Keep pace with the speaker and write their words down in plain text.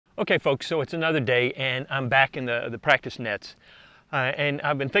Okay folks, so it's another day and I'm back in the practice nets and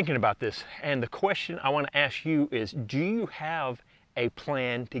I've been thinking about this, and the question I want to ask you is, do you have a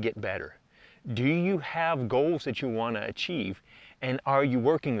plan to get better? Do you have goals that you want to achieve, and are you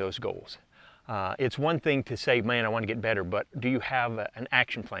working those goals? It's one thing to say, man, I want to get better, but do you have an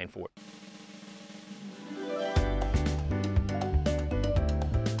action plan for it?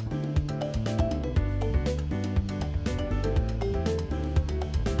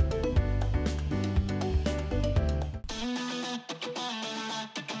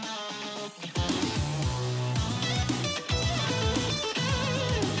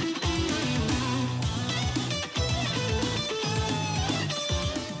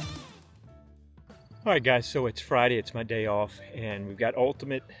 All right guys, so it's Friday, it's my day off, and we've got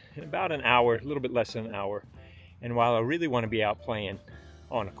Ultimate in about an hour, a little bit less than an hour. And while I really want to be out playing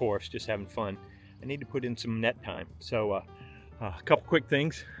on a course, just having fun, I need to put in some net time. So a couple quick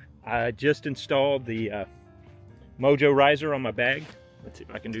things. I just installed the Mojo riser on my bag. Let's see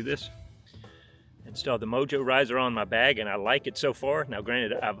if I can do this. Installed the Mojo riser on my bag, and I like it so far. Now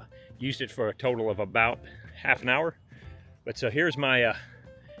granted, I've used it for a total of about half an hour. But so here's my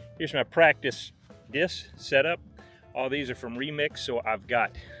practice disc setup. All these are from Remix. So I've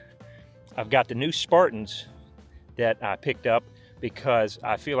got the new Spartans that I picked up because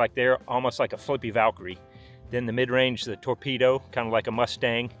I feel like they're almost like a flippy Valkyrie. Then the mid-range, the Torpedo, kind of like a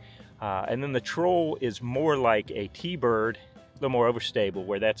Mustang. And then the Troll is more like a T-Bird, a little more overstable,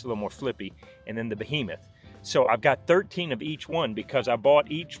 where that's a little more flippy. And then the Behemoth. So I've got 13 of each one because I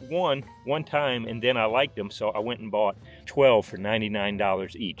bought each one time and then I liked them, so I went and bought 12 for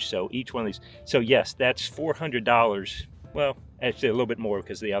 $99 each. So each one of these, so yes, that's $400. Well, actually a little bit more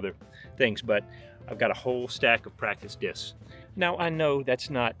because of the other things, but I've got a whole stack of practice discs. Now I know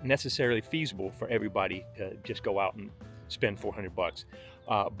that's not necessarily feasible for everybody to just go out and spend 400 bucks,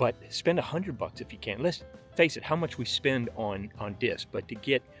 but spend 100 bucks if you can. Let's face it, how much we spend on discs, but to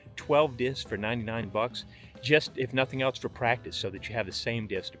get 12 discs for 99 bucks, just if nothing else for practice, so that you have the same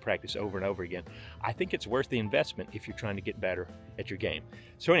disc to practice over and over again. I think it's worth the investment if you're trying to get better at your game.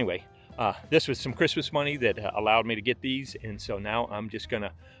 So anyway, this was some Christmas money that allowed me to get these, and so now I'm just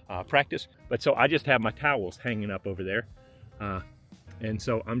gonna practice. But so I just have my towels hanging up over there, and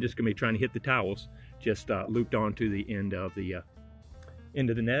so I'm just gonna be trying to hit the towels just looped onto the end of the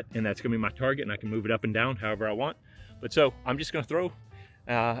net, and that's gonna be my target, and I can move it up and down however I want. But so I'm just gonna throw,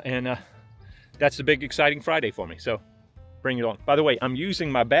 and that's the big exciting Friday for me, so bring it on. By the way, I'm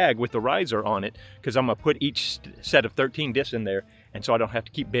using my bag with the riser on it because I'm gonna put each set of 13 discs in there, and so I don't have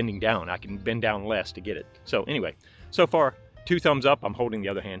to keep bending down. I can bend down less to get it. So anyway, so far 2 thumbs up. I'm holding the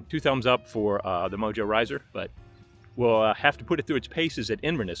other hand. 2 thumbs up for the Mojo riser, but we'll have to put it through its paces at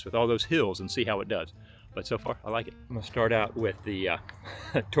Inverness with all those hills and see how it does. But so far I like it. I'm gonna start out with the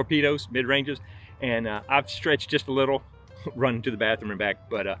Torpedoes, mid-ranges, and I've stretched just a little, run to the bathroom and back,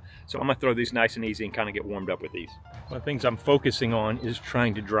 but so I'm gonna throw these nice and easy and kind of get warmed up with these. One of the things I'm focusing on is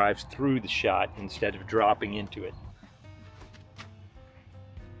trying to drive through the shot instead of dropping into it.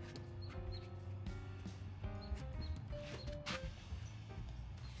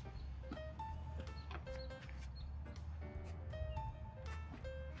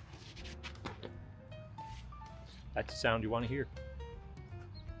 That's the sound you want to hear.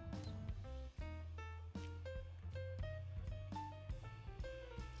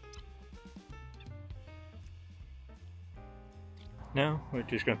 Now we're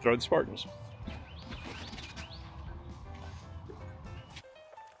just going to throw the Spartans.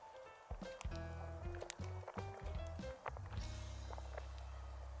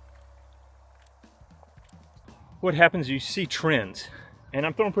 What happens is you see trends, and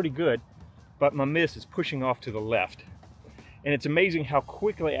I'm throwing pretty good, but my miss is pushing off to the left. And it's amazing how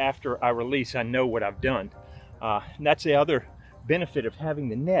quickly after I release I know what I've done. And that's the other benefit of having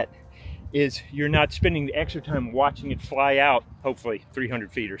the net, is you're not spending the extra time watching it fly out, hopefully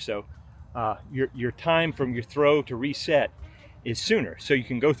 300 feet or so. Your time from your throw to reset is sooner, so you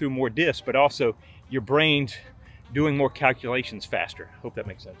can go through more discs, but also your brain's doing more calculations faster. Hope that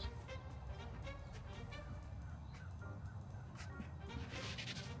makes sense.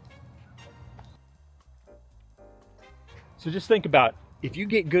 So just think about, if you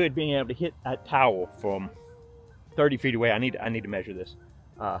get good being able to hit a towel from 30 feet away, I need to measure this,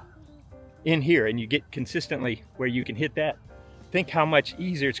 in here, and you get consistently where you can hit that, think how much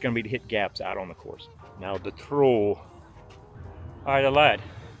easier it's going to be to hit gaps out on the course. Now the Troll. All right, I lied.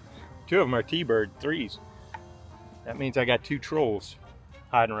 2 of them are T-Bird 3s. That means I got 2 Trolls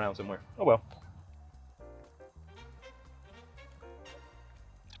hiding around somewhere. Oh well.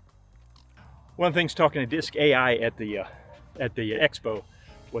 One of the things, talking to Disc AI at the expo,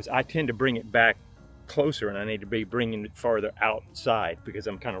 was I tend to bring it back closer, and I need to be bringing it farther outside because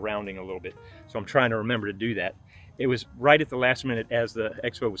I'm kind of rounding a little bit. So I'm trying to remember to do that. It was right at the last minute as the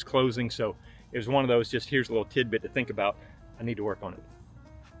expo was closing, so it was one of those, just here's a little tidbit to think about. I need to work on it.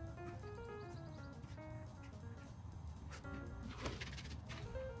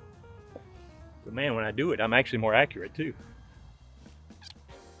 But man, when I do it, I'm actually more accurate too.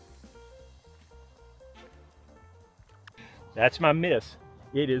 That's my miss.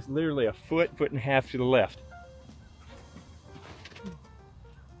 It is literally a foot and a half to the left.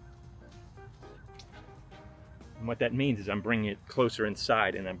 And what that means is I'm bringing it closer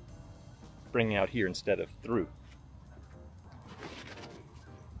inside, and I'm bringing it out here instead of through.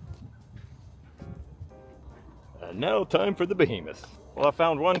 And now time for the behemoth. Well, I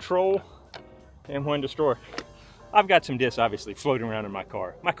found one troll and one destroyer. I've got some discs obviously floating around in my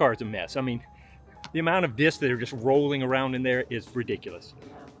car. My car is a mess. I mean, the amount of discs that are just rolling around in there is ridiculous.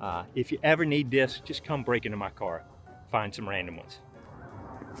 If you ever need discs, just come break into my car. Find some random ones.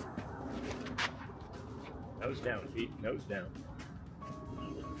 Nose down, Pete, nose down.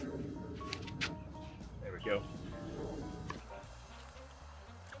 There we go.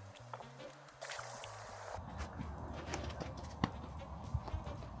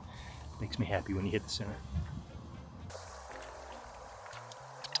 Makes me happy when you hit the center.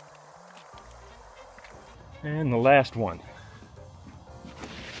 And the last one.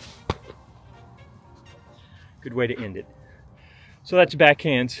 Good way to end it. So that's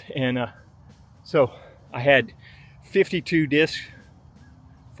backhands, and so I had 52 discs,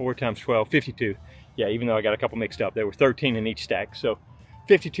 4 times 12, 52. Yeah, even though I got a couple mixed up, there were 13 in each stack. So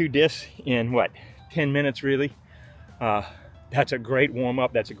 52 discs in what, 10 minutes really? That's a great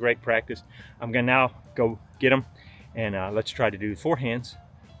warm-up, that's a great practice. I'm gonna now go get them, and let's try to do forehands.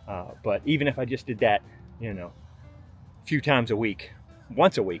 But even if I just did that, you know, a few times a week,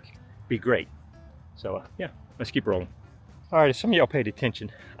 once a week, be great. So yeah, let's keep rolling. All right, if some of y'all paid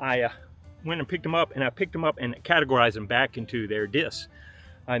attention, I went and picked them up, and categorized them back into their discs.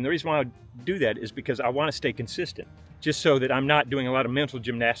 And the reason why I do that is because I want to stay consistent, just so that I'm not doing a lot of mental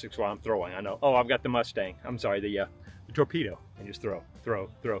gymnastics while I'm throwing. I know, oh, I've got the Mustang, I'm sorry, the torpedo, and just throw, throw,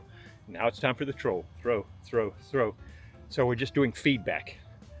 throw. Now it's time for the troll, throw, throw, throw. So we're just doing feedback.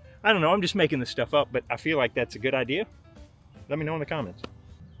 I don't know, I'm just making this stuff up, but I feel like that's a good idea. Let me know in the comments.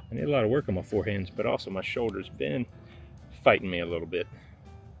 I need a lot of work on my forehands, but also my shoulders been fighting me a little bit.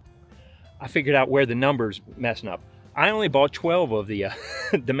 I figured out where the numbers messing up. I only bought 12 of the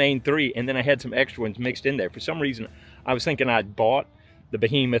the main 3, and then I had some extra ones mixed in there. For some reason, I was thinking I'd bought the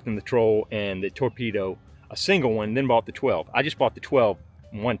behemoth and the troll and the torpedo, a single one, then bought the 12. I just bought the 12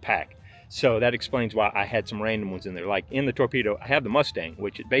 in one pack. So that explains why I had some random ones in there. Like in the torpedo, I have the Mustang,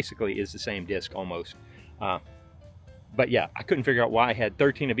 which it basically is the same disc almost. But yeah, I couldn't figure out why I had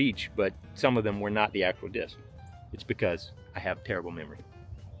 13 of each, but some of them were not the actual disc. It's because I have terrible memory.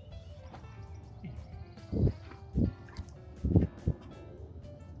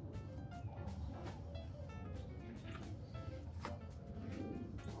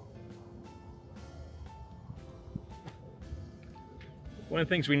 One of the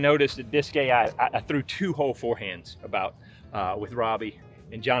things we noticed at Disc AI, I threw 2 whole forehands about with Robbie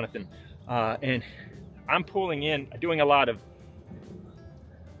and Jonathan, and I'm pulling in, doing a lot of,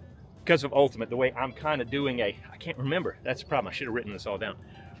 because of Ultimate, the way I'm kind of doing I can't remember, that's the problem, I should have written this all down,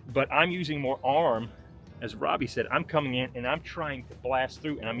 but I'm using more arm, as Robbie said. I'm coming in and I'm trying to blast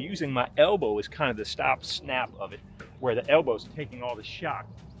through, and I'm using my elbow as kind of the stop snap of it, where the elbow's taking all the shock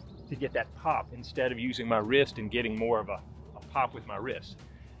to get that pop, instead of using my wrist and getting more of a pop with my wrist.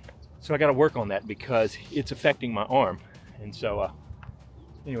 So I got to work on that because it's affecting my arm. And so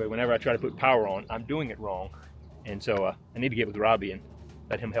anyway, whenever I try to put power on, I'm doing it wrong. And so I need to get with Robbie and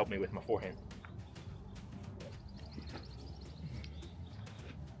let him help me with my forehand.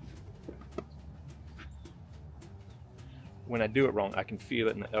 When I do it wrong, I can feel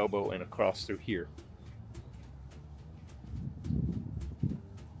it in the elbow and across through here.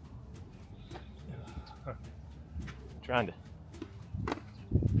 Trying to.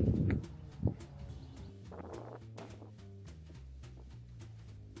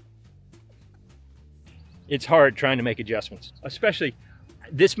 It's hard trying to make adjustments, especially,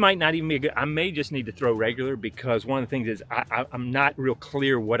 this might not even be a good, I may just need to throw regular, because one of the things is I'm not real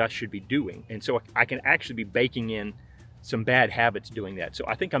clear what I should be doing. And so I can actually be baking in some bad habits doing that. So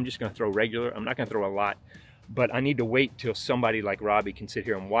I think I'm just gonna throw regular. I'm not gonna throw a lot, but I need to wait till somebody like Robbie can sit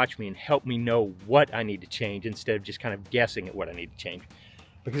here and watch me and help me know what I need to change, instead of just kind of guessing at what I need to change.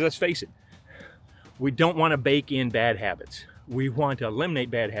 Because let's face it, we don't want to bake in bad habits. We want to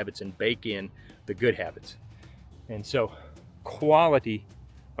eliminate bad habits and bake in the good habits. And so quality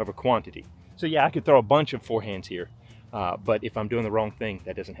of a quantity. So yeah, I could throw a bunch of forehands here, but if I'm doing the wrong thing,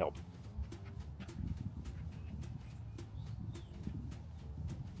 that doesn't help.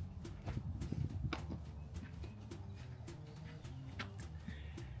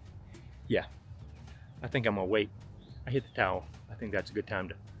 Yeah, I think I'm gonna wait. I hit the towel. I think that's a good time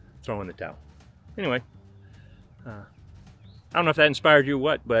to throw in the towel. Anyway, I don't know if that inspired you or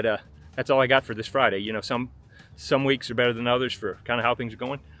what, but that's all I got for this Friday. You know, some weeks are better than others for kind of how things are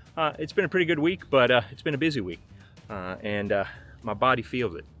going. It's been a pretty good week, but it's been a busy week, and my body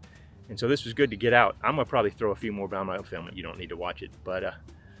feels it. And so this was good to get out. I'm gonna probably throw a few more, but I'm not gonna film it. You don't need to watch it, but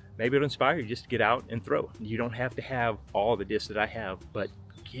maybe it'll inspire you just to get out and throw. You don't have to have all the discs that I have, but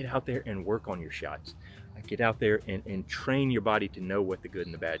get out there and work on your shots. Get out there and train your body to know what the good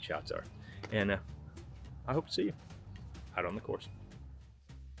and the bad shots are. And I hope to see you out on the course.